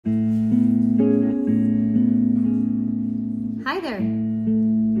Hi there,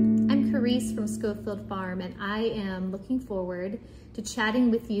 I'm Carice from Scofield Farm, and I am looking forward to chatting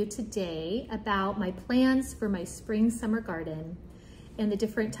with you today about my plans for my spring-summer garden and the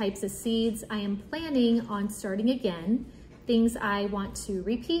different types of seeds I am planning on starting again, things I want to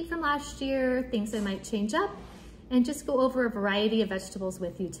repeat from last year, things I might change up, and just go over a variety of vegetables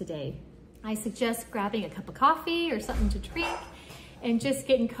with you today. I suggest grabbing a cup of coffee or something to drink and just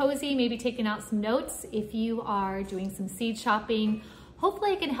getting cozy, maybe taking out some notes if you are doing some seed shopping.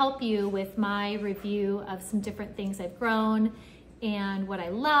 Hopefully I can help you with my review of some different things I've grown and what I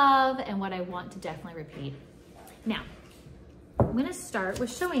love and what I want to definitely repeat. Now, I'm gonna start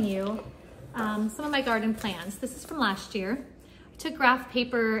with showing you some of my garden plans. This is from last year. I took graph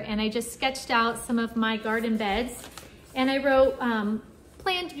paper and I just sketched out some of my garden beds, and I wrote,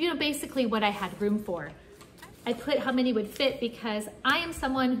 planned, basically what I had room for. I put how many would fit because I am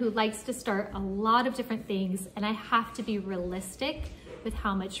someone who likes to start a lot of different things, and I have to be realistic with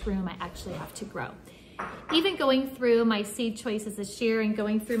how much room I actually have to grow. Even going through my seed choices this year and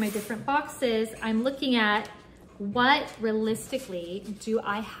going through my different boxes, I'm looking at what realistically do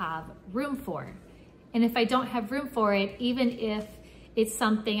I have room for? And if I don't have room for it, even if it's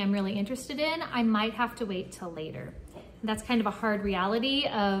something I'm really interested in, I might have to wait till later. And that's kind of a hard reality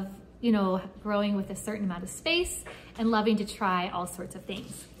of growing with a certain amount of space and loving to try all sorts of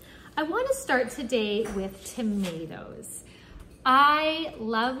things. I want to start today with tomatoes. I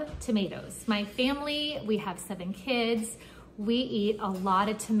love tomatoes. My family, we have 7 kids. We eat a lot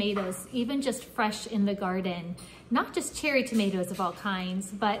of tomatoes, even just fresh in the garden. Not just cherry tomatoes of all kinds,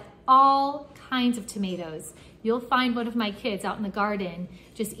 but all kinds of tomatoes. You'll find one of my kids out in the garden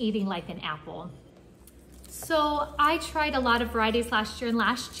just eating like an apple. So I tried a lot of varieties last year, and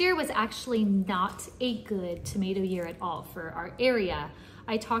last year was actually not a good tomato year at all for our area.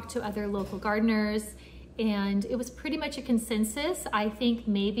 I talked to other local gardeners and it was pretty much a consensus. I think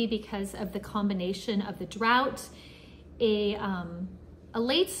maybe because of the combination of the drought, a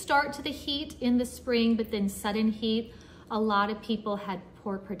late start to the heat in the spring, but then sudden heat, a lot of people had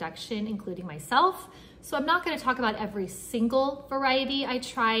poor production, including myself. So I'm not gonna talk about every single variety I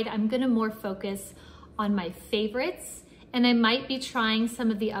tried. I'm gonna more focus on my favorites, and I might be trying some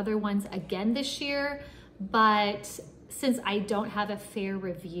of the other ones again this year, but since I don't have a fair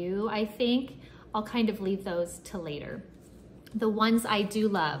review, I think I'll kind of leave those till later. The ones I do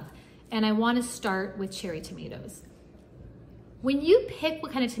love, and I want to start with cherry tomatoes. When you pick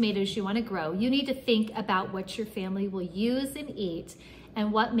what kind of tomatoes you want to grow, you need to think about what your family will use and eat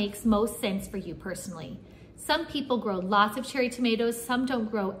and what makes most sense for you personally. Some people grow lots of cherry tomatoes, some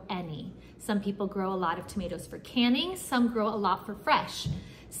don't grow any. Some people grow a lot of tomatoes for canning, some grow a lot for fresh.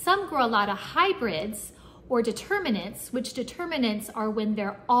 Some grow a lot of hybrids or determinants, which determinants are when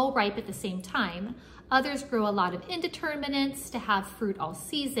they're all ripe at the same time. Others grow a lot of indeterminants to have fruit all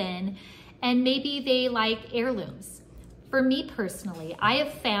season, and maybe they like heirlooms. For me personally, I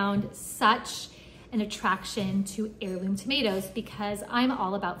have found such an attraction to heirloom tomatoes because I'm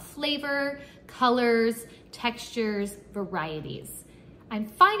all about flavor, colors, textures, varieties. I'm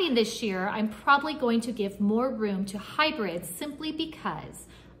finding this year I'm probably going to give more room to hybrids simply because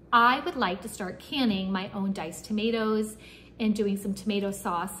I would like to start canning my own diced tomatoes and doing some tomato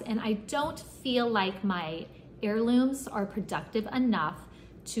sauce, and I don't feel like my heirlooms are productive enough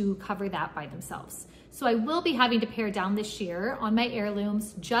to cover that by themselves. So I will be having to pare down this year on my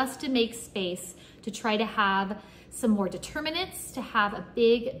heirlooms just to make space to try to have some more determinants, to have a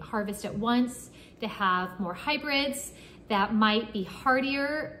big harvest at once, to have more hybrids that might be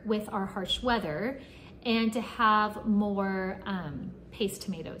hardier with our harsh weather, and to have more paste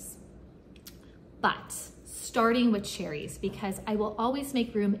tomatoes. But starting with cherries, because I will always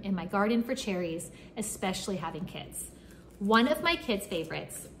make room in my garden for cherries, especially having kids. One of my kids'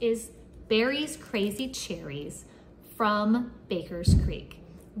 favorites is Barry's Crazy Cherries from Baker's Creek.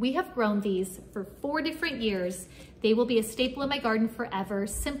 We have grown these for 4 different years. They will be a staple in my garden forever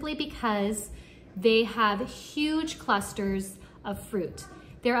simply because they have huge clusters of fruit.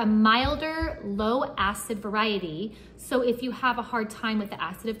 They're a milder, low acid variety, so if you have a hard time with the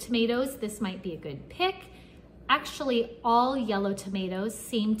acid of tomatoes, this might be a good pick. Actually, all yellow tomatoes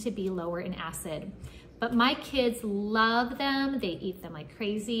seem to be lower in acid, but my kids love them. They eat them like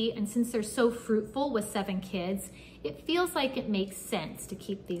crazy, and since they're so fruitful with 7 kids, it feels like it makes sense to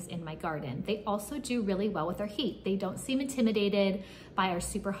keep these in my garden. They also do really well with our heat. They don't seem intimidated by our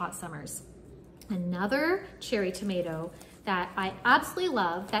super hot summers. Another cherry tomato that I absolutely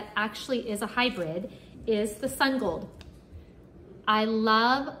love that actually is a hybrid is the Sun Gold. I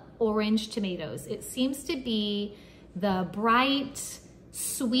love orange tomatoes. It seems to be the bright,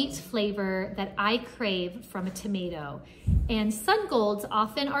 sweet flavor that I crave from a tomato. And Sun Golds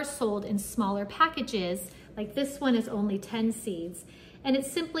often are sold in smaller packages, like this one is only 10 seeds. And it's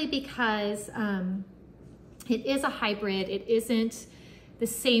simply because it is a hybrid. It isn't the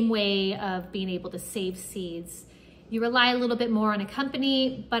same way of being able to save seeds. You rely a little bit more on a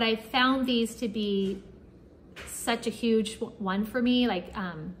company, but I found these to be such a huge one for me, like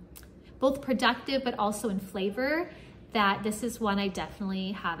both productive but also in flavor, that this is one I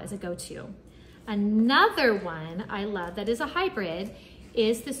definitely have as a go-to. Another one I love that is a hybrid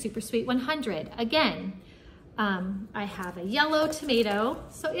is the Super Sweet 100. Again, I have a yellow tomato.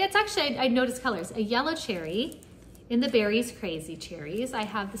 So it's actually, I noticed colors, a yellow cherry in the Berries Crazy cherries. I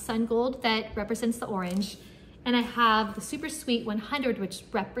have the Sun Gold that represents the orange, and I have the Super Sweet 100, which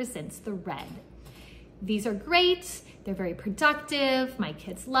represents the red. These are great. They're very productive. My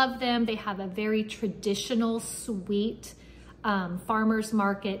kids love them. They have a very traditional, sweet, farmer's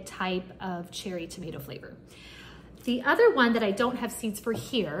market type of cherry tomato flavor. The other one that I don't have seeds for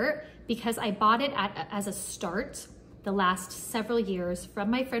here, because I bought it as a start the last several years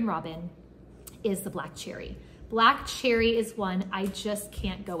from my friend Robin, is the black cherry. Black cherry is one I just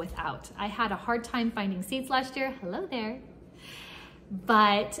can't go without. I had a hard time finding seeds last year. Hello there.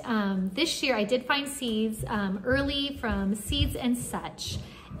 But this year I did find seeds early from Seeds and Such.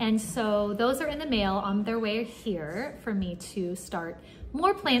 And so those are in the mail on their way here for me to start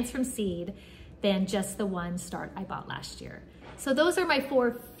more plants from seed than just the one start I bought last year. So those are my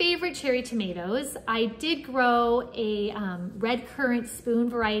 4 favorite cherry tomatoes. I did grow a red currant spoon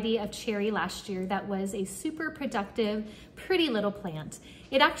variety of cherry last year that was a super productive, pretty little plant.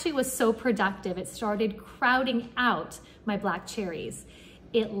 It actually was so productive, it started crowding out my black cherries.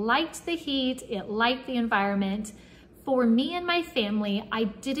 It liked the heat, it liked the environment. For me and my family, I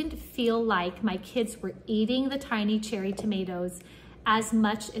didn't feel like my kids were eating the tiny cherry tomatoes as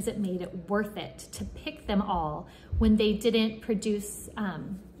much as it made it worth it to pick them all when they didn't produce,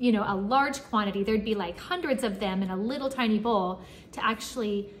 you know, a large quantity. There'd be like hundreds of them in a little tiny bowl to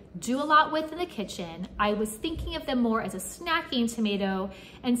actually do a lot with in the kitchen. I was thinking of them more as a snacking tomato.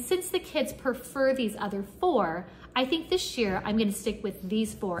 And since the kids prefer these other 4, I think this year I'm gonna stick with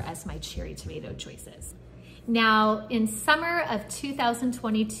these 4 as my cherry tomato choices. Now, in summer of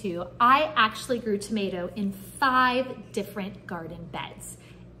 2022, I actually grew tomato in 5 different garden beds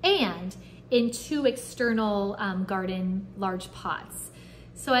and in 2 external garden large pots.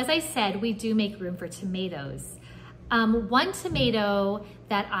 So as I said, we do make room for tomatoes. One tomato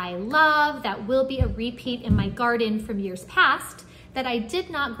that I love, that will be a repeat in my garden from years past, that I did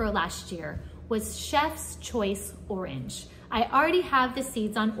not grow last year, was Chef's Choice Orange. I already have the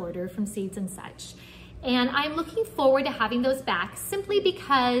seeds on order from Seeds and Such. And I'm looking forward to having those back simply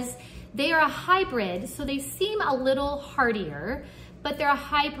because they are a hybrid, so they seem a little hardier, but they're a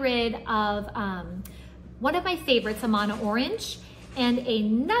hybrid of one of my favorites, Amana Orange, and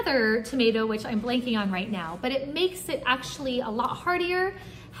another tomato, which I'm blanking on right now, but it makes it actually a lot hardier.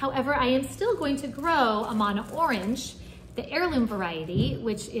 However, I am still going to grow Amana Orange, the heirloom variety,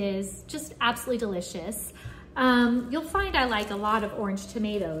 which is just absolutely delicious. You'll find I like a lot of orange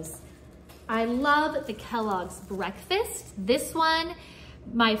tomatoes. I love the Kellogg's Breakfast. This one,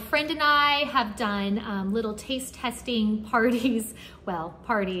 my friend and I have done little taste testing parties, well,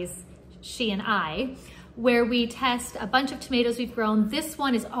 parties, she and I, where we test a bunch of tomatoes we've grown. This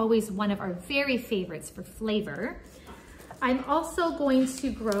one is always one of our very favorites for flavor. I'm also going to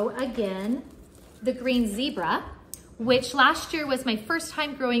grow again the Green Zebra, which last year was my first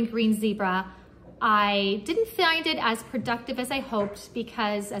time growing Green Zebra. I didn't find it as productive as I hoped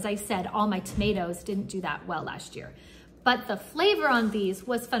because, as I said, all my tomatoes didn't do that well last year. But the flavor on these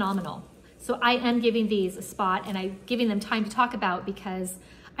was phenomenal. So I am giving these a spot and I'm giving them time to talk about because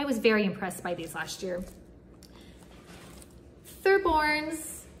I was very impressed by these last year.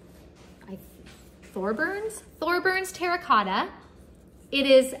 Thorburns Terracotta. It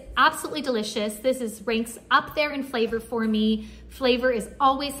is absolutely delicious. This ranks up there in flavor for me. Flavor is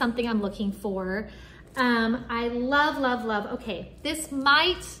always something I'm looking for. I love, love, love. Okay, this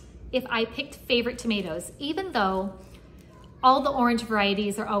might, if I picked favorite tomatoes, even though all the orange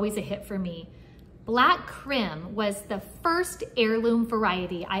varieties are always a hit for me, Black Krim was the first heirloom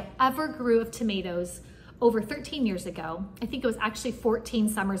variety I ever grew of tomatoes over 13 years ago. I think it was actually 14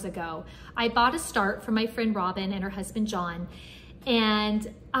 summers ago. I bought a start from my friend Robin and her husband John,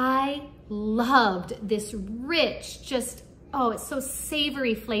 and I loved this rich, just, oh, it's so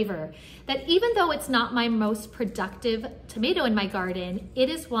savory flavor that even though it's not my most productive tomato in my garden, it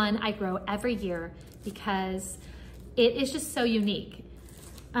is one I grow every year because it is just so unique.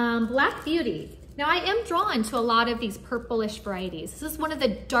 Black Beauty. Now I am drawn to a lot of these purplish varieties. This is one of the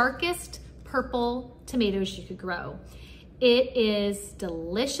darkest purple tomatoes you could grow. It is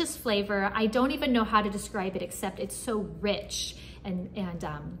delicious flavor. I don't even know how to describe it except it's so rich and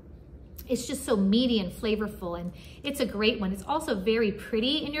it's just so meaty and flavorful, and it's a great one. It's also very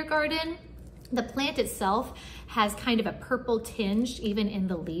pretty in your garden. The plant itself has kind of a purple tinge even in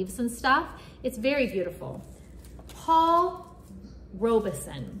the leaves and stuff. It's very beautiful. Paul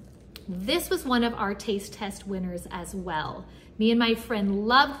Robeson. This was one of our taste test winners as well. Me and my friend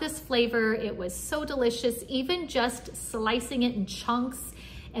loved this flavor. It was so delicious, even just slicing it in chunks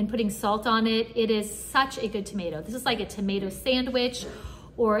and putting salt on it. It is such a good tomato. This is like a tomato sandwich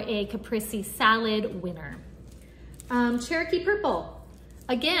or a caprese salad winner. Cherokee Purple.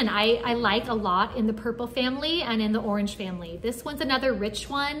 Again, I like a lot in the purple family and in the orange family. This one's another rich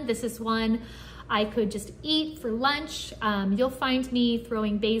one. This is one I could just eat for lunch. You'll find me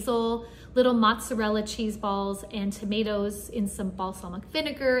throwing basil, little mozzarella cheese balls, and tomatoes in some balsamic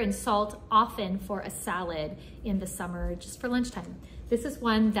vinegar and salt, often for a salad in the summer, just for lunchtime. This is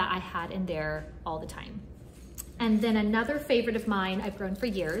one that I had in there all the time. And then another favorite of mine I've grown for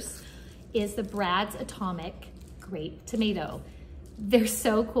years is the Brad's Atomic Grape Tomato. They're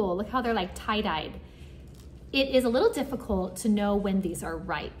so cool. Look how they're like tie-dyed. It is a little difficult to know when these are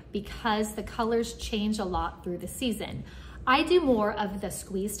ripe because the colors change a lot through the season. I do more of the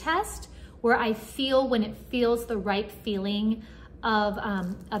squeeze test where I feel when it feels the ripe feeling of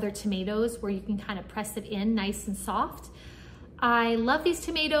other tomatoes where you can kind of press it in nice and soft. I love these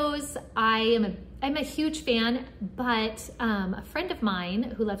tomatoes. I'm a huge fan, but a friend of mine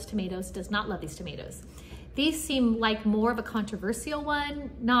who loves tomatoes does not love these tomatoes. These seem like more of a controversial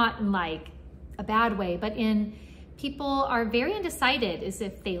one, not in like a bad way, but in people are very undecided as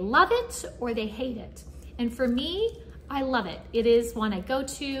if they love it or they hate it. And for me, I love it. It is one I go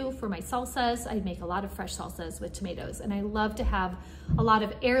to for my salsas. I make a lot of fresh salsas with tomatoes, and I love to have a lot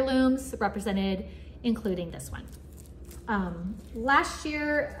of heirlooms represented, including this one. Last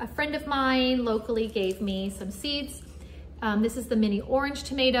year, a friend of mine locally gave me some seeds. This is the mini orange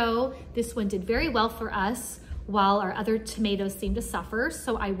tomato. This one did very well for us while our other tomatoes seem to suffer,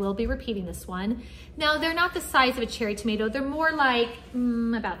 so I will be repeating this one. Now, they're not the size of a cherry tomato. They're more like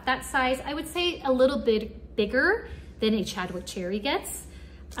about that size. I would say a little bit bigger than a Chadwick cherry gets,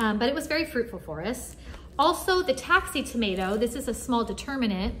 but it was very fruitful for us. Also, the taxi tomato, this is a small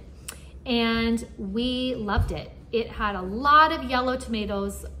determinate, and we loved it. It had a lot of yellow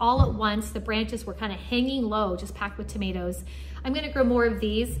tomatoes all at once. The branches were kind of hanging low, just packed with tomatoes. I'm gonna grow more of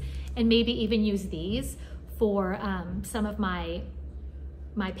these and maybe even use these for some of my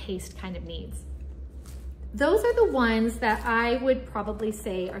paste kind of needs. Those are the ones that I would probably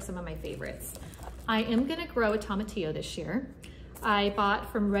say are some of my favorites. I am gonna grow a tomatillo this year. I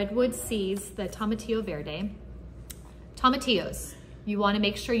bought from Redwood Seeds the Tomatillo Verde. Tomatillos. You want to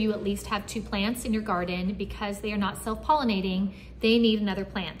make sure you at least have 2 plants in your garden because they are not self-pollinating. They need another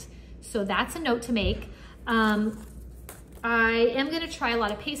plant. So that's a note to make. I am going to try a lot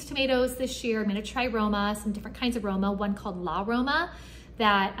of paste tomatoes this year. I'm going to try Roma, some different kinds of Roma, one called La Roma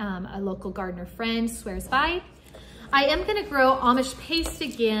that a local gardener friend swears by. I am going to grow Amish paste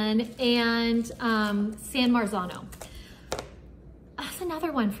again and San Marzano. That's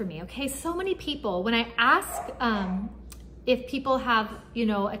another one for me, okay? So many people, when I ask if people have, you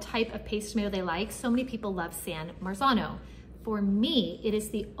know, a type of paste tomato they like, so many people love San Marzano. For me, it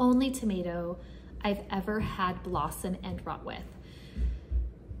is the only tomato I've ever had blossom and rot with.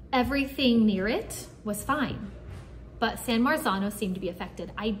 Everything near it was fine, but San Marzano seemed to be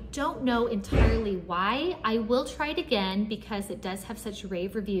affected. I don't know entirely why. I will try it again because it does have such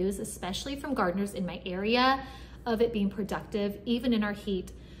rave reviews, especially from gardeners in my area, of it being productive, even in our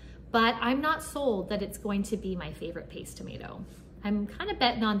heat. But I'm not sold that it's going to be my favorite paste tomato. I'm kind of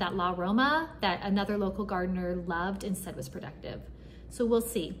betting on that La Roma that another local gardener loved and said was productive. So we'll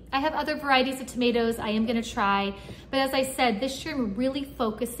see. I have other varieties of tomatoes I am gonna try, but as I said, this year I'm really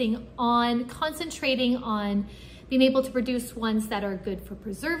focusing on concentrating on being able to produce ones that are good for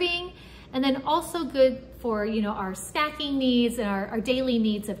preserving and then also good for, you know, our snacking needs and our daily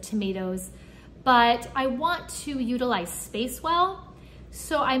needs of tomatoes. But I want to utilize space well.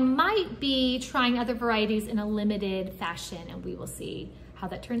 So I might be trying other varieties in a limited fashion and we will see how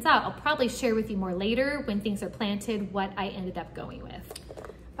that turns out. I'll probably share with you more later when things are planted what I ended up going with.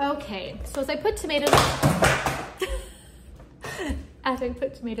 Okay, so as I put tomatoes,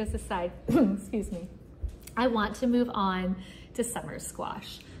 aside, excuse me, I want to move on to summer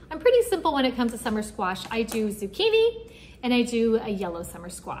squash. I'm pretty simple when it comes to summer squash. I do zucchini and I do a yellow summer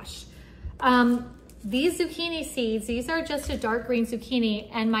squash. These zucchini seeds, these are just a dark green zucchini,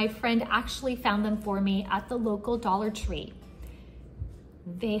 and my friend actually found them for me at the local Dollar Tree.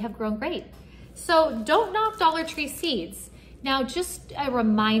 They have grown great. So don't knock Dollar Tree seeds. Now, just a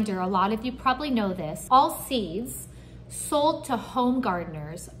reminder, a lot of you probably know this, all seeds sold to home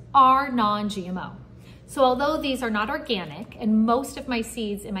gardeners are non-GMO. So although these are not organic, and most of my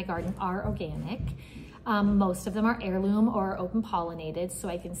seeds in my garden are organic, most of them are heirloom or open pollinated, so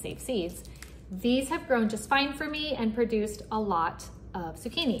I can save seeds. These have grown just fine for me and produced a lot of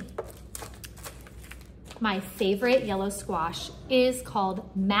zucchini. My favorite yellow squash is called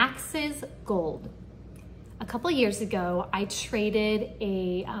Max's Gold. A couple years ago, I traded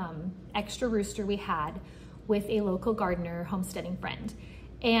a extra rooster we had with a local gardener, homesteading friend.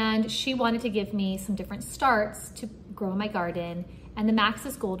 And she wanted to give me some different starts to grow my garden, and the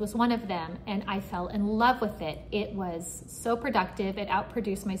Max's Gold was one of them, and I fell in love with it. It was so productive, it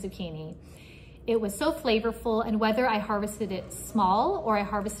outproduced my zucchini. It was so flavorful, and whether I harvested it small or I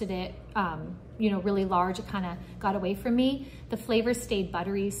harvested it really large, it kind of got away from me. The flavor stayed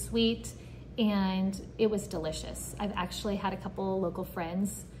buttery sweet, and it was delicious. I've actually had a couple local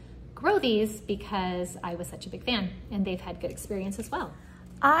friends grow these because I was such a big fan, and they've had good experience as well.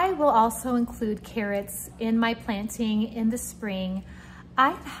 I will also include carrots in my planting in the spring.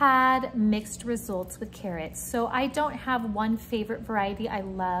 I've had mixed results with carrots, so I don't have one favorite variety I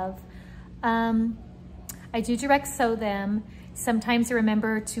love. I do direct sow them. Sometimes I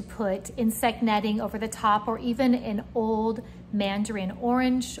remember to put insect netting over the top, or even an old mandarin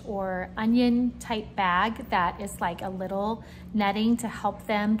orange or onion type bag that is like a little netting to help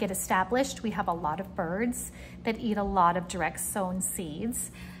them get established. We have a lot of birds that eat a lot of direct sown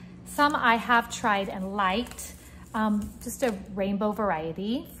seeds. Some I have tried and liked, just a rainbow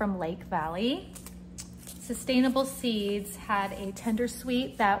variety from Lake Valley. Sustainable Seeds had a tender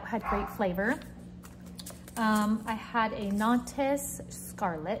sweet that had great flavor. I had a Nantes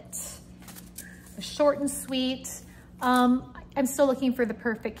Scarlet, a short and sweet. I'm still looking for the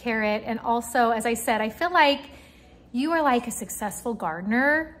perfect carrot. And also, as I said, I feel like you are like a successful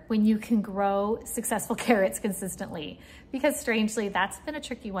gardener when you can grow successful carrots consistently, because strangely, that's been a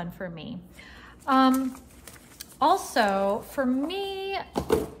tricky one for me. Also, for me,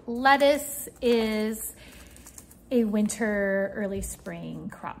 lettuce is a winter, early spring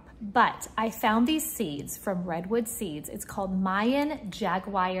crop. But I found these seeds from Redwood Seeds. It's called Mayan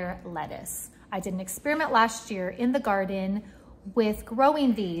Jaguar lettuce. I did an experiment last year in the garden with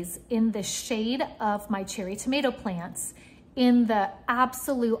growing these in the shade of my cherry tomato plants in the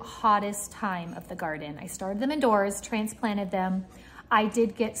absolute hottest time of the garden. I started them indoors, transplanted them. I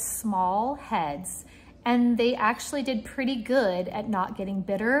did get small heads, and they actually did pretty good at not getting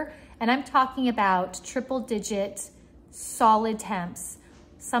bitter. And I'm talking about triple digit solid temps,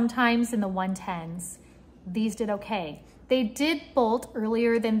 sometimes in the 110s. These did okay. They did bolt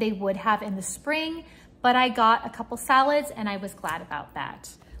earlier than they would have in the spring, but I got a couple salads and I was glad about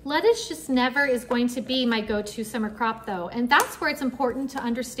that. Lettuce just never is going to be my go-to summer crop though. And that's where it's important to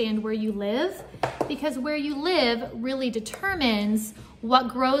understand where you live, because where you live really determines what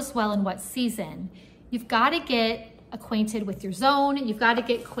grows well in what season. You've got to get acquainted with your zone, you've got to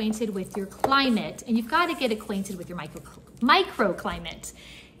get acquainted with your climate, and you've got to get acquainted with your microclimate.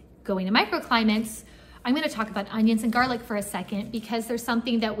 Going to microclimates, I'm going to talk about onions and garlic for a second, because there's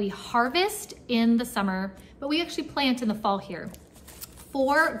something that we harvest in the summer, but we actually plant in the fall here.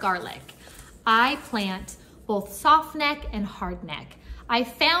 For garlic, I plant both soft neck and hard neck. I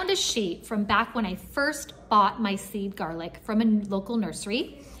found a sheet from back when I first bought my seed garlic from a local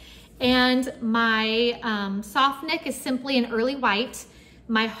nursery. And my soft neck is simply an early white.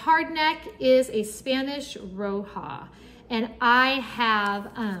 My hard neck is a Spanish Roja. And I have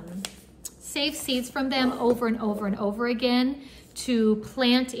saved seeds from them over and over and over again to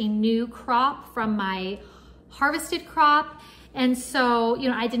plant a new crop from my harvested crop. And so,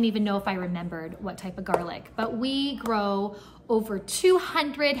 I didn't even know if I remembered what type of garlic, but we grow over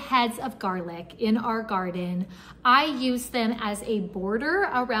 200 heads of garlic in our garden. I use them as a border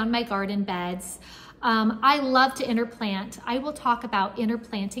around my garden beds. I love to interplant. I will talk about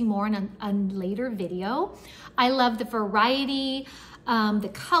interplanting more in a later video. I love the variety, the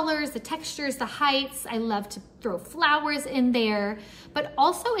colors, the textures, the heights. I love to throw flowers in there, but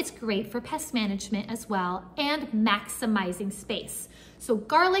also it's great for pest management as well and maximizing space. So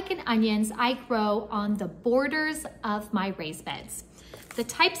garlic and onions I grow on the borders of my raised beds. The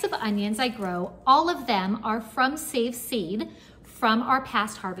types of onions I grow, all of them are from Save Seed from our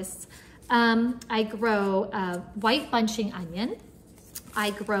past harvests. I grow a white bunching onion.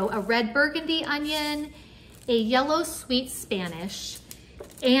 I grow a red burgundy onion, a yellow sweet Spanish,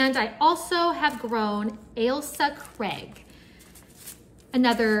 And I also have grown Ailsa Craig,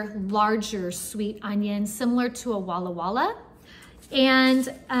 another larger sweet onion similar to a Walla Walla.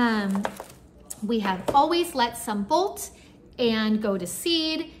 And we have always let some bolt and go to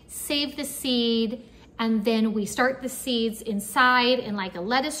seed, save the seed, and then we start the seeds inside in like a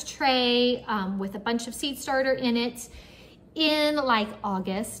lettuce tray with a bunch of seed starter in it in like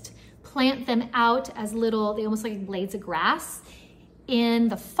August, plant them out as little, they almost like blades of grass in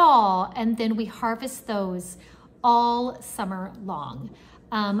the fall, and then we harvest those all summer long.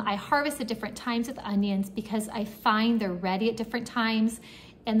 I harvest at different times with onions because I find they're ready at different times,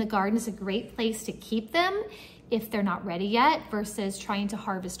 and the garden is a great place to keep them if they're not ready yet versus trying to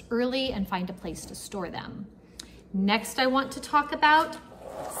harvest early and find a place to store them. Next, I want to talk about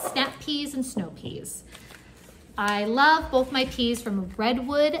snap peas and snow peas. I love both my peas from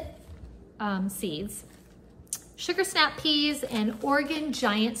Redwood seeds. Sugar snap peas and Oregon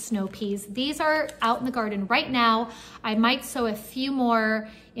giant snow peas. These are out in the garden right now. I might sow a few more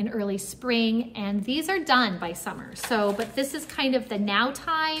in early spring, and these are done by summer. So, but this is kind of the now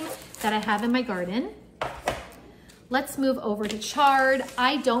time that I have in my garden. Let's move over to chard.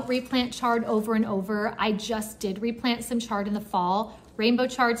 I don't replant chard over and over. I just did replant some chard in the fall. Rainbow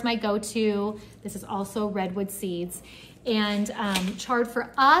chard's my go-to. This is also redwood seeds. And chard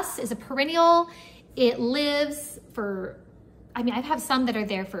for us is a perennial. It lives for, I mean, I've had some that are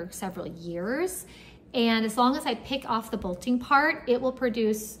there for several years. And as long as I pick off the bolting part, it will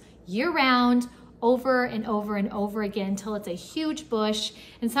produce year-round, over and over and over again until it's a huge bush.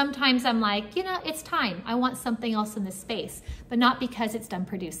 And sometimes I'm like, you know, it's time. I want something else in this space, but not because it's done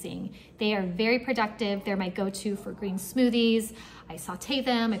producing. They are very productive. They're my go-to for green smoothies. I saute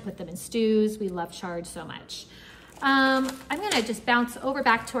them, I put them in stews. We love chard so much. I'm gonna just bounce over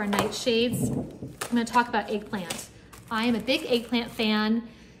back to our nightshades. I'm gonna talk about eggplant. I am a big eggplant fan.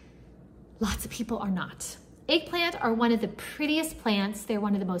 Lots of people are not. Eggplant are one of the prettiest plants. They're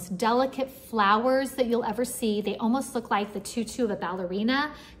one of the most delicate flowers that you'll ever see. They almost look like the tutu of a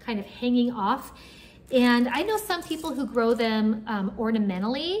ballerina, kind of hanging off. And I know some people who grow them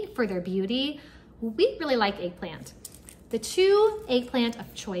ornamentally for their beauty. We really like eggplant. The two eggplant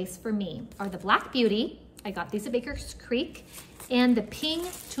of choice for me are the Black Beauty. I got these at Baker's Creek, and the Ping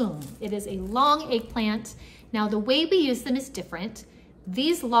Tung. It is a long eggplant. Now the way we use them is different.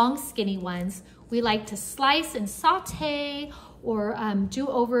 These long skinny ones, we like to slice and saute or do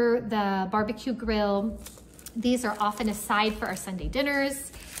over the barbecue grill. These are often a side for our Sunday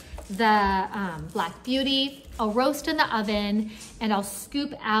dinners. The Black Beauty, I'll roast in the oven, and I'll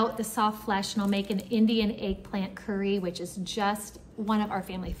scoop out the soft flesh, and I'll make an Indian eggplant curry, which is just one of our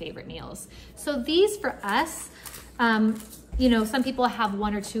family favorite meals. So these for us, you know, some people have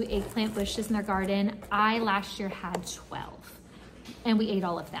 1 or 2 eggplant bushes in their garden. I last year had 12, and we ate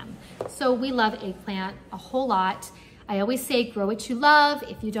all of them. So we love eggplant a whole lot. I always say grow what you love.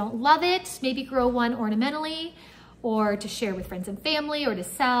 If you don't love it, maybe grow one ornamentally or to share with friends and family or to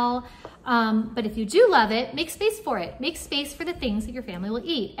sell. But if you do love it, make space for it. Make space for the things that your family will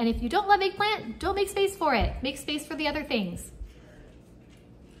eat. And if you don't love eggplant, don't make space for it. Make space for the other things.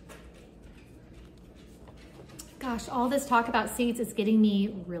 Gosh, all this talk about seeds is getting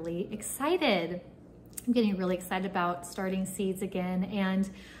me really excited. I'm getting really excited about starting seeds again. And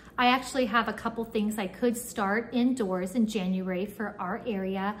I actually have a couple things I could start indoors in January for our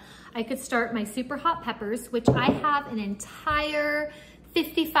area. I could start my super hot peppers, which I have an entire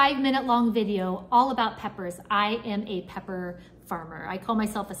 55-minute long video all about peppers. I am a pepper farmer. I call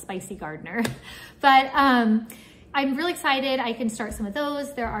myself a spicy gardener. But I'm really excited. I can start some of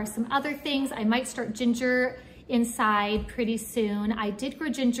those. There are some other things. I might start ginger inside pretty soon. I did grow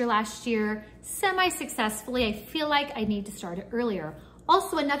ginger last year semi-successfully. I feel like I need to start it earlier.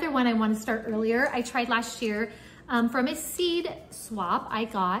 Also, another one I want to start earlier, I tried last year from a seed swap, I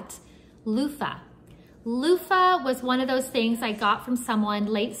got Luffa. Luffa was one of those things I got from someone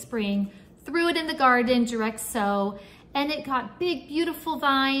late spring, threw it in the garden, direct sow, and it got big, beautiful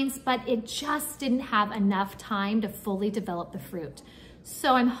vines, but it just didn't have enough time to fully develop the fruit.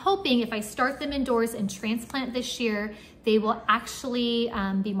 So I'm hoping if I start them indoors and transplant this year, they will actually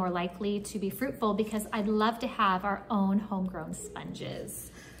be more likely to be fruitful because I'd love to have our own homegrown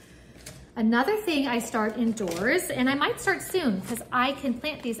sponges. Another thing I start indoors, and I might start soon because I can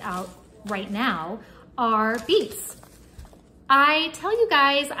plant these out right now, are beets. I tell you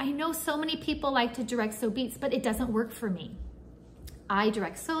guys, I know so many people like to direct sow beets, but it doesn't work for me. I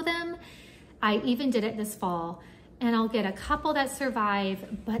direct sow them. I even did it this fall. And I'll get a couple that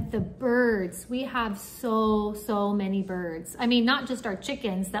survive, but the birds, we have so many birds. I mean, not just our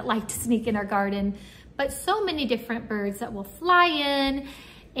chickens that like to sneak in our garden, but so many different birds that will fly in.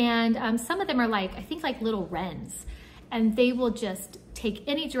 And some of them are like, I think like little wrens, and they will just take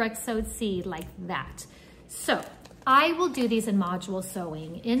any direct sowed seed like that. So I will do these in module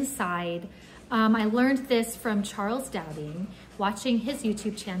sowing inside. I learned this from Charles Dowding, watching his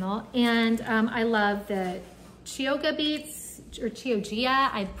YouTube channel. And I love the Chioggia beets, or Chioggia,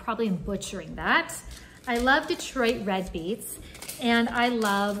 I probably am butchering that. I love Detroit red beets, and I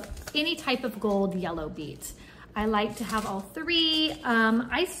love any type of gold yellow beet. I like to have all three.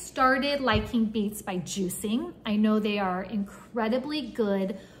 I started liking beets by juicing. I know they are incredibly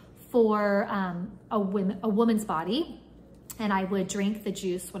good for a woman's body, and I would drink the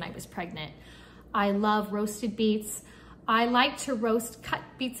juice when I was pregnant. I love roasted beets. I like to cut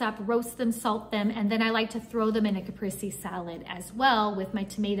beets up, roast them, salt them, and then I like to throw them in a caprese salad as well with my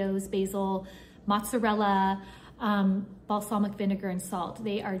tomatoes, basil, mozzarella, balsamic vinegar, and salt.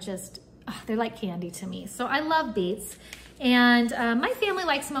 They are just, they're like candy to me. So I love beets, and my family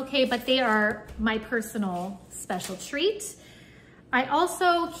likes them okay, but they are my personal special treat. I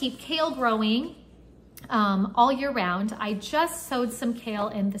also keep kale growing all year round. I just sowed some kale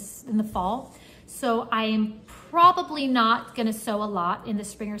in the fall, so I'm probably not gonna sow a lot in the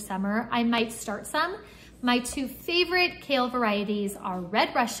spring or summer. I might start some. My two favorite kale varieties are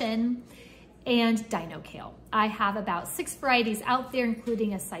Red Russian and Dino Kale. I have about 6 varieties out there,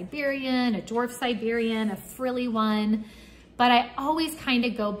 including a Siberian, a dwarf Siberian, a frilly one, but I always kind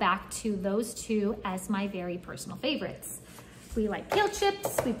of go back to those two as my very personal favorites. We like kale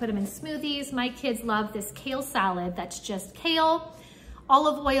chips, we put them in smoothies. My kids love this kale salad that's just kale,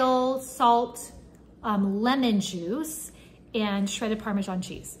 olive oil, salt, lemon juice, and shredded Parmesan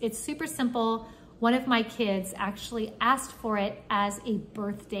cheese. It's super simple. One of my kids actually asked for it as a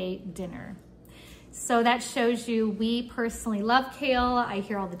birthday dinner. So that shows you we personally love kale. I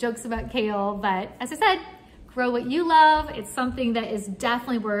hear all the jokes about kale, but as I said, grow what you love. It's something that is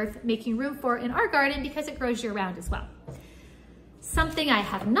definitely worth making room for in our garden because it grows year round as well. Something I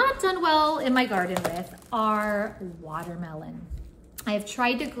have not done well in my garden with are watermelon. I have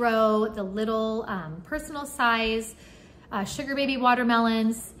tried to grow the little personal size sugar baby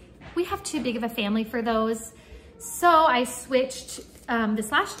watermelons. We have too big of a family for those. So I switched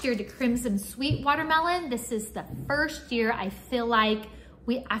this last year to Crimson Sweet watermelon. This is the first year I feel like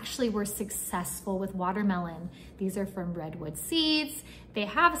we actually were successful with watermelon. These are from Redwood Seeds. They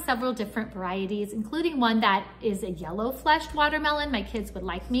have several different varieties, including one that is a yellow fleshed watermelon. My kids would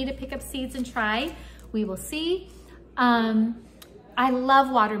like me to pick up seeds and try. We will see. I love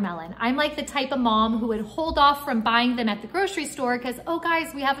watermelon. I'm like the type of mom who would hold off from buying them at the grocery store because, oh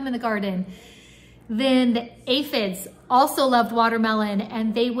guys, we have them in the garden. Then the aphids also loved watermelon,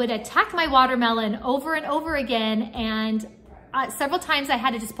 and they would attack my watermelon over and over again. And several times I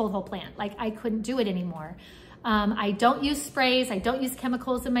had to just pull the whole plant. Like I couldn't do it anymore. I don't use sprays. I don't use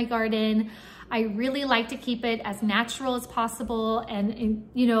chemicals in my garden. I really like to keep it as natural as possible and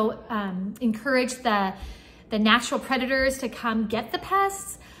you know, encourage the natural predators to come get the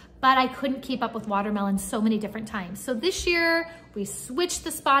pests, but I couldn't keep up with watermelon so many different times. So this year we switched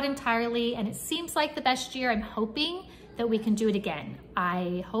the spot entirely, and it seems like the best year. I'm hoping that we can do it again.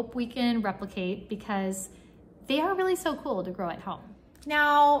 I hope we can replicate because they are really so cool to grow at home.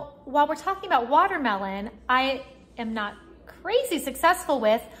 Now, while we're talking about watermelon, I am not crazy successful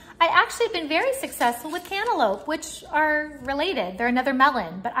with, I actually have been very successful with cantaloupe, which are related. They're another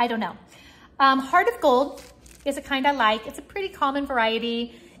melon, but I don't know. Heart of Gold is a kind I like. It's a pretty common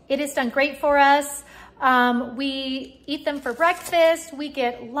variety. It has done great for us. We eat them for breakfast. We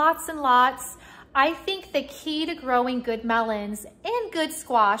get lots and lots. I think the key to growing good melons and good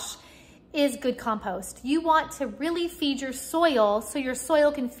squash is good compost. You want to really feed your soil so your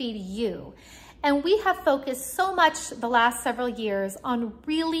soil can feed you. And we have focused so much the last several years on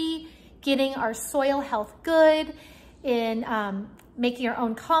really getting our soil health good, in making our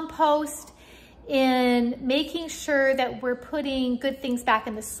own compost, in making sure that we're putting good things back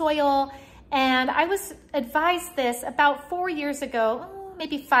in the soil. And I was advised this about 4 years ago,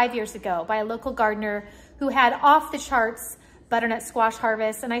 maybe 5 years ago, by a local gardener who had off the charts butternut squash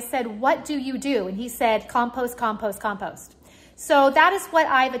harvest. And I said, what do you do? And he said, compost, compost, compost. So that is what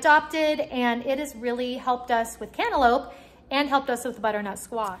I've adopted, and it has really helped us with cantaloupe and helped us with butternut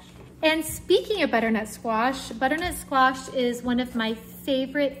squash. And speaking of butternut squash is one of my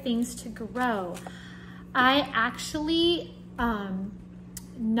favorite things to grow. I actually,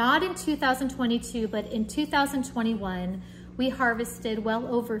 not in 2022, but in 2021, we harvested well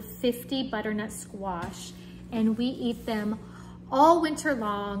over 50 butternut squash, and we eat them all winter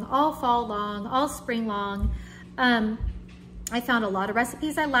long, all fall long, all spring long. I found a lot of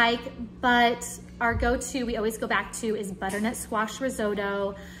recipes I like, but our go-to we always go back to is butternut squash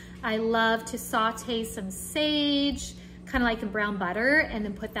risotto. I love to saute some sage, kind of like in brown butter, and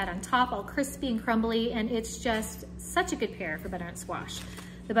then put that on top, all crispy and crumbly, and it's just such a good pair for butternut squash.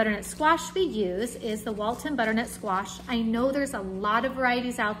 The butternut squash we use is the Walton butternut squash. I know there's a lot of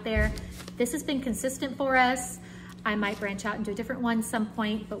varieties out there. This has been consistent for us. I might branch out and do a different one some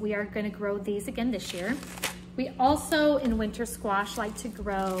point, but we are gonna grow these again this year. We also, in winter squash, like to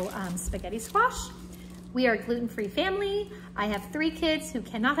grow spaghetti squash. We are a gluten-free family. I have 3 kids who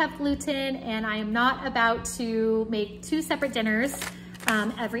cannot have gluten, and I am not about to make 2 separate dinners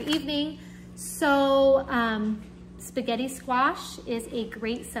every evening. So spaghetti squash is a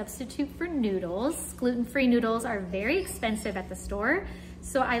great substitute for noodles. Gluten-free noodles are very expensive at the store.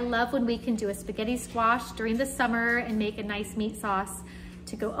 So I love when we can do a spaghetti squash during the summer and make a nice meat sauce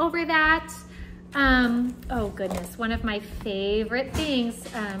to go over that. Oh goodness, one of my favorite things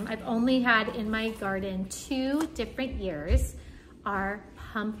I've only had in my garden 2 different years are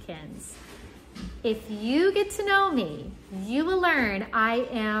pumpkins. If you get to know me, you will learn I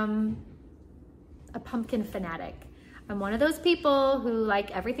am a pumpkin fanatic. I'm one of those people who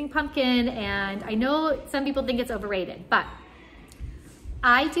like everything pumpkin, and I know some people think it's overrated, but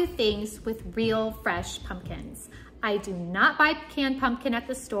I do things with real fresh pumpkins. I do not buy canned pumpkin at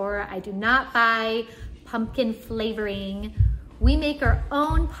the store. I do not buy pumpkin flavoring. We make our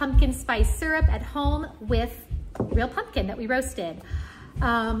own pumpkin spice syrup at home with real pumpkin that we roasted.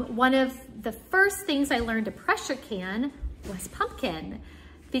 One of the first things I learned to pressure can was pumpkin,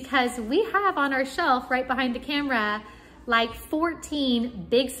 because we have on our shelf right behind the camera like 14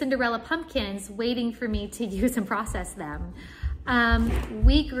 big Cinderella pumpkins waiting for me to use and process them.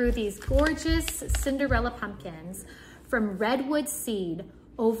 We grew these gorgeous Cinderella pumpkins from redwood seed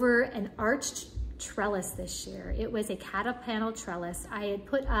over an arched trellis this year. It was a cattle panel trellis I had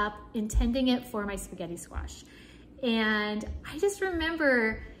put up intending it for my spaghetti squash. And I just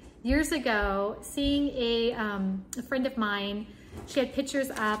remember years ago seeing a friend of mine, she had pictures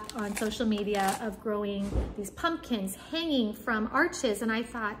up on social media of growing these pumpkins hanging from arches, and I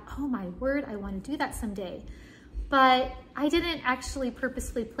thought, oh my word, I want to do that someday. But I didn't actually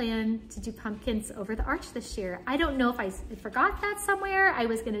purposely plan to do pumpkins over the arch this year. I don't know if I forgot that somewhere. I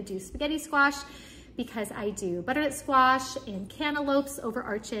was gonna do spaghetti squash because I do butternut squash and cantaloupes over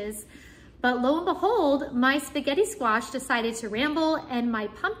arches. But lo and behold, my spaghetti squash decided to ramble, and my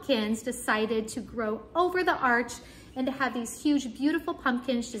pumpkins decided to grow over the arch and to have these huge, beautiful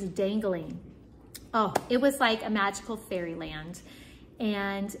pumpkins just dangling. Oh, it was like a magical fairyland.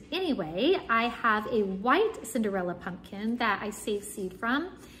 And anyway, I have a white Cinderella pumpkin that I saved seed from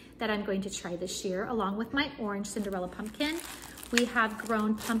that I'm going to try this year, along with my orange Cinderella pumpkin. We have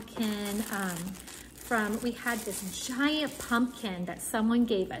grown pumpkin we had this giant pumpkin that someone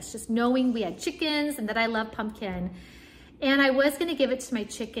gave us, just knowing we had chickens and that I love pumpkin. And I was gonna give it to my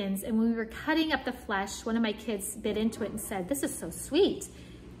chickens, and when we were cutting up the flesh, one of my kids bit into it and said, "This is so sweet."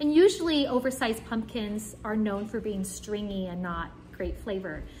 And usually oversized pumpkins are known for being stringy and not great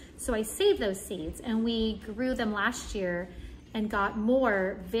flavor. So I saved those seeds, and we grew them last year and got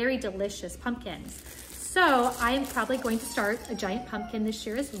more very delicious pumpkins. So I am probably going to start a giant pumpkin this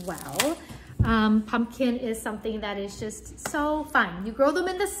year as well. Pumpkin is something that is just so fun. You grow them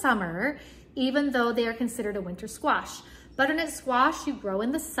in the summer, even though they are considered a winter squash. Butternut squash you grow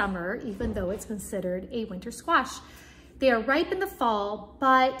in the summer, even though it's considered a winter squash. They are ripe in the fall,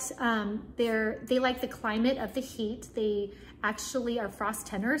 but they like the climate of the heat. They actually are frost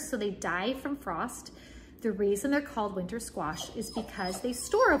tenors, so they die from frost. The reason they're called winter squash is because they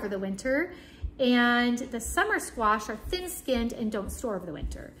store over the winter, and the summer squash are thin-skinned and don't store over the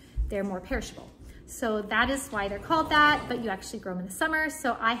winter. They're more perishable. So that is why they're called that, but you actually grow them in the summer,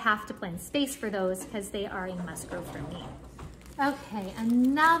 so I have to plan space for those because they are a must grow for me. Okay,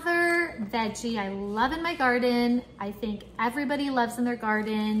 another veggie I love in my garden, I think everybody loves in their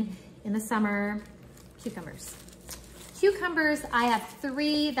garden in the summer, cucumbers. Cucumbers, I have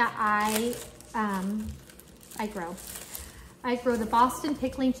 3 that I grow. I grow the Boston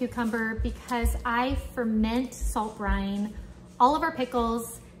pickling cucumber because I ferment salt brine all of our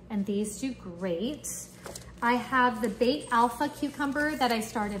pickles, and these do great. I have the Bait Alpha cucumber that I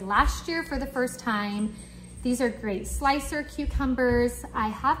started last year for the first time. These are great slicer cucumbers. I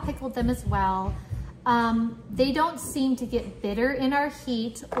have pickled them as well. They don't seem to get bitter in our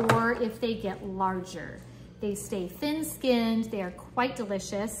heat or if they get larger. They stay thin-skinned, they are quite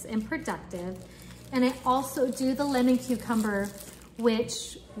delicious and productive. And I also do the lemon cucumber,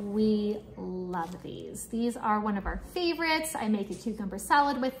 which we love these. These are one of our favorites. I make a cucumber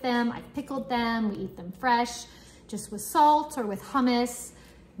salad with them. I've pickled them, we eat them fresh. just with salt or with hummus.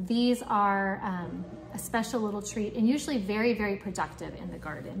 These are a special little treat and usually very, very productive in the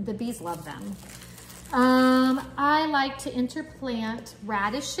garden. The bees love them. I like to interplant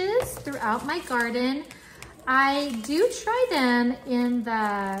radishes throughout my garden. I do try them in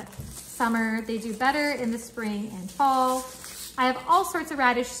the summer. They do better in the spring and fall. I have all sorts of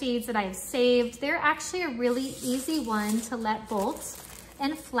radish seeds that I have saved. They're actually a really easy one to let bolt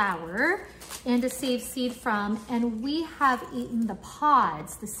and flower and to save seed from. And we have eaten the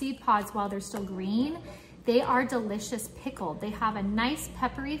pods, the seed pods, while they're still green. They are delicious pickled. They have a nice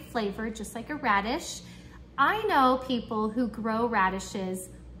peppery flavor, just like a radish. I know people who grow radishes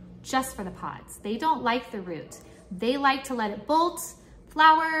just for the pods. They don't like the root. They like to let it bolt,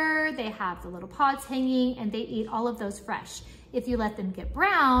 flower, they have the little pods hanging, and they eat all of those fresh. If you let them get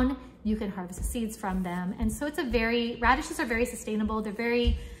brown, you can harvest the seeds from them. And so radishes are very sustainable. They're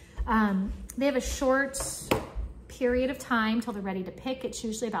very, they have a short period of time till they're ready to pick. It's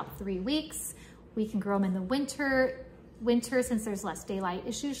usually about 3 weeks. We can grow them in the winter. Winter, since there's less daylight,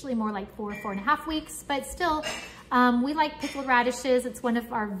 is usually more like 4.5 weeks, but still, we like pickled radishes. It's one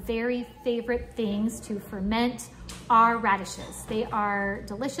of our very favorite things to ferment our radishes. They are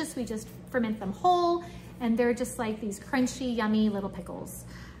delicious. We just ferment them whole, and they're just like these crunchy, yummy little pickles.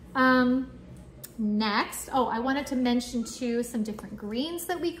 Next, I wanted to mention too some different greens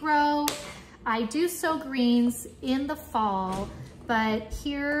that we grow. I do sow greens in the fall, but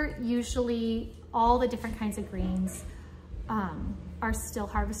here usually all the different kinds of greens are still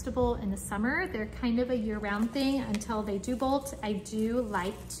harvestable in the summer. They're kind of a year-round thing until they do bolt. I do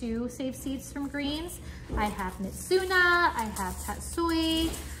like to save seeds from greens. I have Mitsuna, I have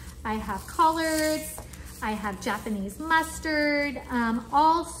Tatsui, I have collards, I have Japanese mustard,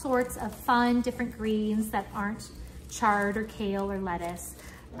 all sorts of fun different greens that aren't chard or kale or lettuce.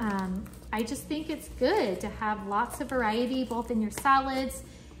 I just think it's good to have lots of variety, both in your salads,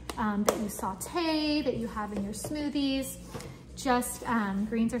 that you saute, that you have in your smoothies. Just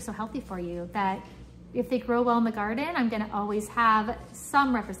greens are so healthy for you that if they grow well in the garden, I'm gonna always have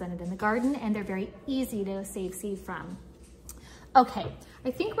some represented in the garden, and they're very easy to save seed from. Okay,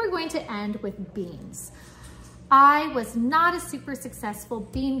 I think we're going to end with beans. I was not a super successful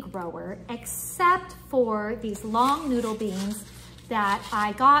bean grower, except for these long noodle beans that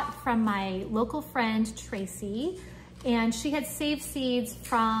I got from my local friend, Tracy, and she had saved seeds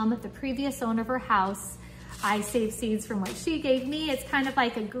from the previous owner of her house. I saved seeds from what she gave me. It's kind of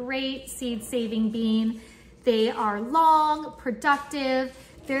like a great seed saving bean. They are long, productive.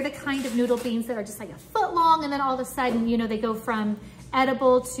 They're the kind of noodle beans that are just like a foot long, and then all of a sudden, you know, they go from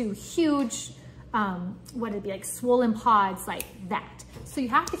edible to huge, what would it be, like swollen pods like that. So you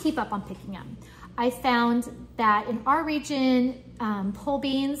have to keep up on picking them. I found that in our region, pole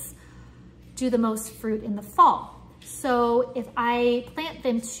beans do the most fruit in the fall. So if I plant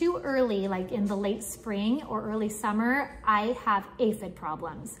them too early, like in the late spring or early summer, I have aphid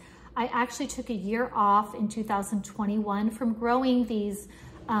problems. I actually took a year off in 2021 from growing these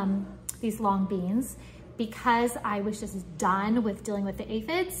long beans because I was just done with dealing with the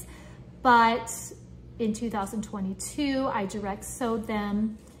aphids. But in 2022, I direct sowed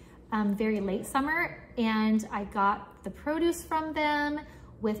them very late summer, and I got the produce from them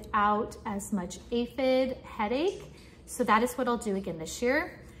without as much aphid headache. So that is what I'll do again this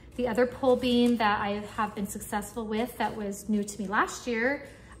year. The other pole bean that I have been successful with that was new to me last year,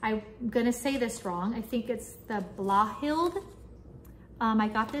 I'm gonna say this wrong. I think it's the Blahild. I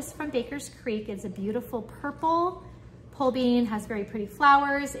got this from Baker's Creek. It's a beautiful purple pole bean, has very pretty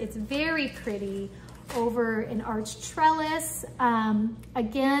flowers. It's very pretty over an arched trellis.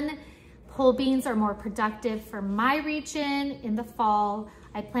 Again, pole beans are more productive for my region in the fall.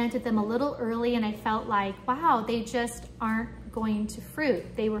 I planted them a little early and I felt like, wow, they just aren't going to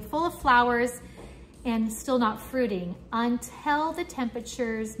fruit. They were full of flowers and still not fruiting until the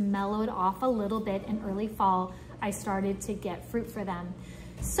temperatures mellowed off a little bit in early fall. I started to get fruit for them.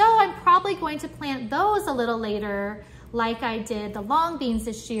 So I'm probably going to plant those a little later, like I did the long beans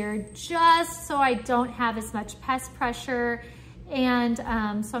this year, just so I don't have as much pest pressure, and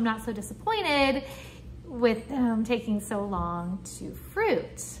so I'm not so disappointed with them taking so long to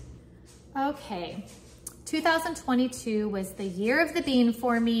fruit. Okay, 2022 was the year of the bean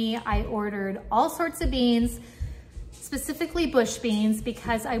for me. I ordered all sorts of beans, specifically bush beans,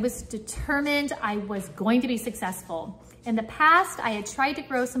 because I was determined I was going to be successful. In the past, I had tried to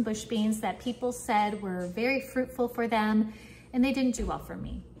grow some bush beans that people said were very fruitful for them, and they didn't do well for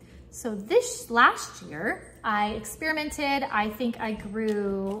me. So this last year, I experimented. I think I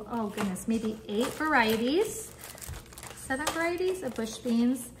grew, oh goodness, maybe 8 varieties, 7 varieties of bush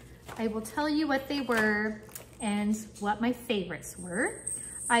beans. I will tell you what they were and what my favorites were.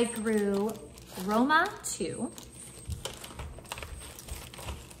 I grew Roma 2,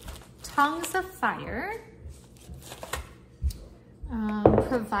 Tongues of Fire,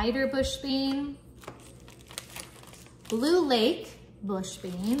 Provider bush bean, Blue Lake bush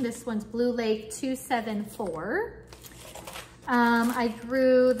bean. This one's Blue Lake 274. I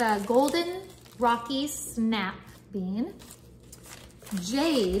grew the Golden Rocky Snap bean,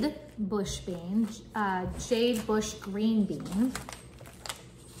 Jade bush bean, Jade bush green bean,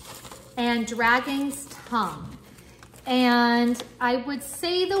 and Dragon's Tongue. And I would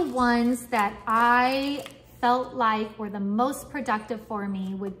say the ones that I felt like were the most productive for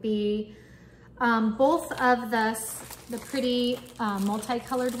me would be both of the pretty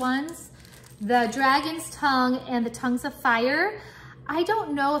multicolored ones, the Dragon's Tongue and the Tongues of Fire. I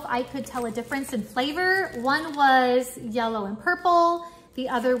don't know if I could tell a difference in flavor. One was yellow and purple, the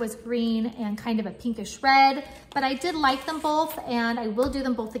other was green and kind of a pinkish red, but I did like them both and I will do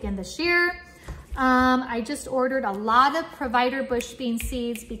them both again this year. I just ordered a lot of Provider bush bean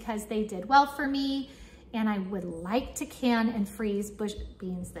seeds because they did well for me, and I would like to can and freeze bush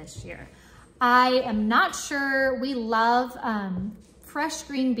beans this year. I am not sure. We love fresh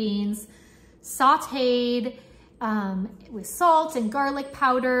green beans, sauteed with salt and garlic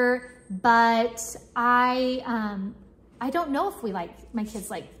powder, but I don't know if my kids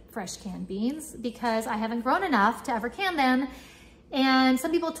like fresh canned beans because I haven't grown enough to ever can them. And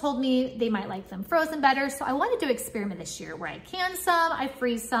some people told me they might like them frozen better. So I wanted to experiment this year where I can some, I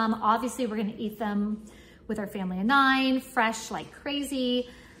freeze some. Obviously we're gonna eat them with our family of 9, fresh like crazy,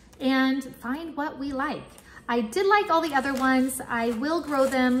 and find what we like. I did like all the other ones. I will grow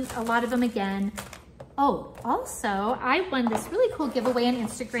them, a lot of them again. Oh, also I won this really cool giveaway on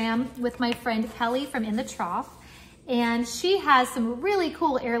Instagram with my friend Kelly from In the Trough. And she has some really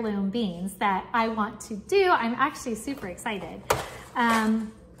cool heirloom beans that I want to do. I'm actually super excited.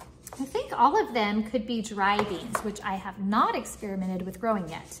 I think all of them could be dry beans, which I have not experimented with growing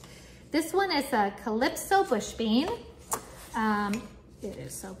yet. This one is a Calypso bush bean. It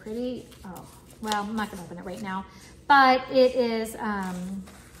is so pretty. Oh, well, I'm not gonna open it right now, but it is,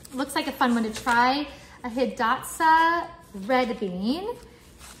 looks like a fun one to try. A Hidatsa red bean,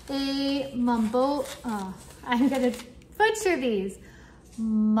 a Mambo, I'm gonna butcher these.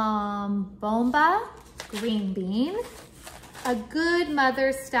 Mambomba green bean, a Good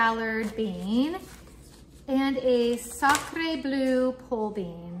Mother Stallard bean, and a Sacre Bleu pole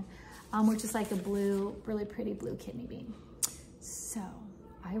bean, which is like a blue, really pretty blue kidney bean. So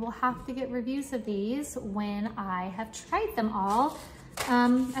I will have to get reviews of these when I have tried them all.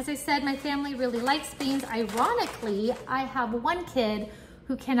 As I said, my family really likes beans. Ironically, I have one kid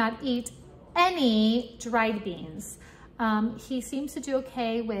who cannot eat any dried beans. He seems to do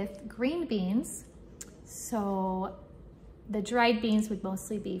okay with green beans, so the dried beans would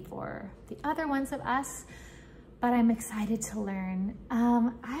mostly be for the other ones of us, but I'm excited to learn.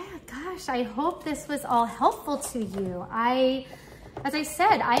 Gosh, I hope this was all helpful to you. As I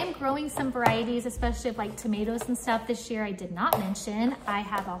said, I am growing some varieties, especially of like tomatoes and stuff this year. I did not mention, I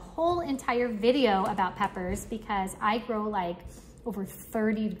have a whole entire video about peppers because I grow like over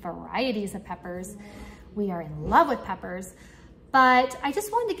 30 varieties of peppers. We are in love with peppers, but I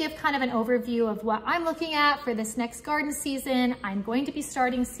just wanted to give kind of an overview of what I'm looking at for this next garden season. I'm going to be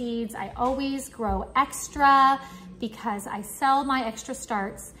starting seeds. I always grow extra because I sell my extra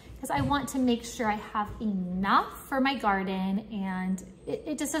starts because I want to make sure I have enough for my garden, and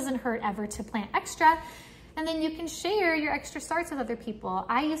it just doesn't hurt ever to plant extra. And then you can share your extra starts with other people.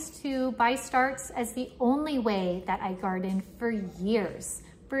 I used to buy starts as the only way that I gardened for years.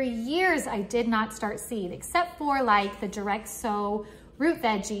 For years, I did not start seed, except for like the direct sow root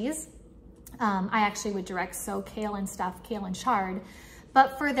veggies. I actually would direct sow kale and stuff, kale and chard.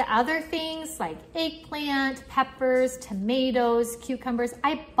 But for the other things like eggplant, peppers, tomatoes, cucumbers,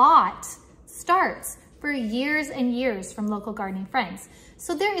 I bought starts for years and years from local gardening friends.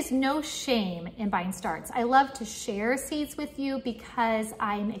 So there is no shame in buying starts. I love to share seeds with you because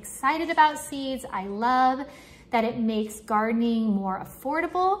I'm excited about seeds. I love that it makes gardening more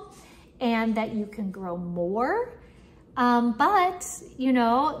affordable and that you can grow more. But you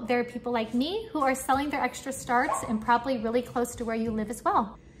know, there are people like me who are selling their extra starts and probably really close to where you live as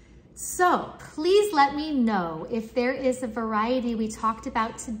well. So please let me know if there is a variety we talked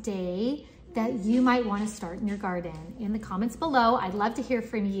about today that you might want to start in your garden in the comments below. I'd love to hear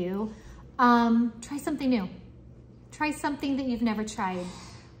from you. Try something new. Try something that you've never tried.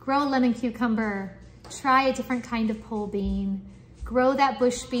 Grow a lemon cucumber. Try a different kind of pole bean. Grow that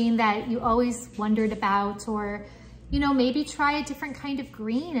bush bean that you always wondered about, or You know, maybe try a different kind of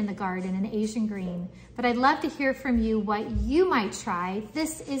green in the garden, an Asian green. But I'd love to hear from you what you might try.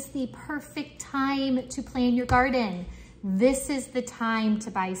 This is the perfect time to plan your garden. This is the time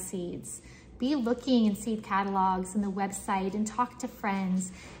to buy seeds. Be looking in seed catalogs and the website and talk to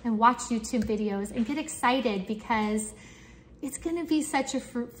friends and watch YouTube videos and get excited because it's gonna be such a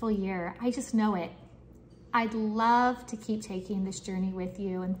fruitful year. I just know it. I'd love to keep taking this journey with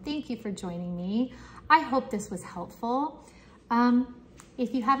you, and thank you for joining me. I hope this was helpful.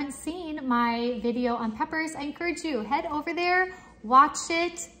 If you haven't seen my video on peppers, I encourage you, head over there, watch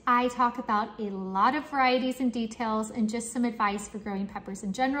it. I talk about a lot of varieties and details and just some advice for growing peppers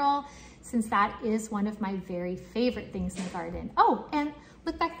in general, since that is one of my very favorite things in the garden. Oh, and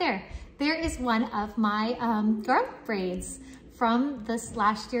look back there. There is one of my garlic braids from this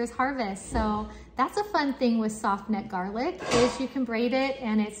last year's harvest. So that's a fun thing with soft neck garlic, is you can braid it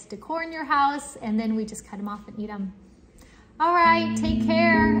and it's decor in your house, and then we just cut them off and eat them. All right, take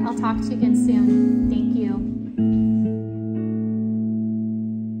care. I'll talk to you again soon. Thank you.